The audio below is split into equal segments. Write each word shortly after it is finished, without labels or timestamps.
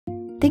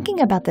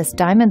Thinking about this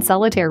diamond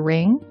solitaire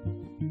ring?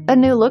 A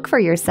new look for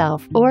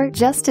yourself, or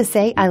just to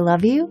say I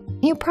love you?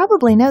 You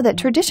probably know that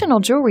traditional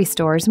jewelry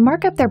stores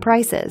mark up their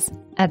prices.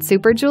 At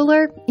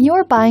SuperJeweler,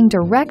 you're buying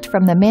direct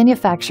from the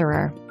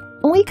manufacturer.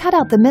 We cut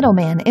out the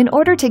middleman in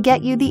order to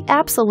get you the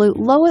absolute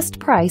lowest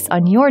price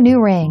on your new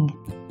ring.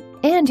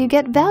 And you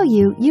get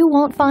value you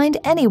won't find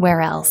anywhere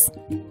else.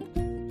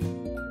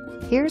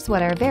 Here's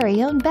what our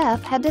very own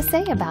Beth had to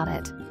say about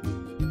it.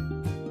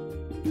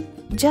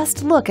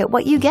 Just look at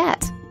what you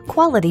get.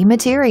 Quality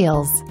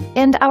materials,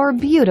 and our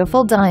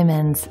beautiful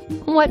diamonds.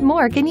 What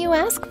more can you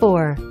ask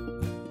for?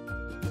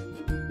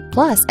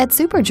 Plus, at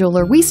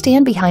SuperJeweler, we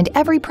stand behind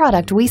every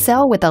product we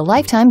sell with a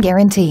lifetime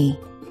guarantee.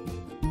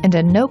 And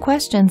a no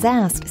questions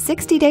asked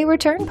 60-day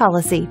return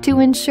policy to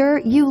ensure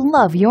you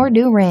love your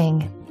new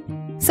ring.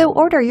 So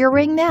order your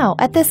ring now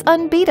at this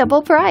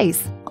unbeatable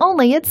price,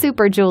 only at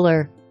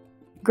SuperJeweler.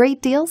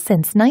 Great deal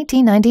since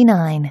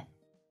 1999.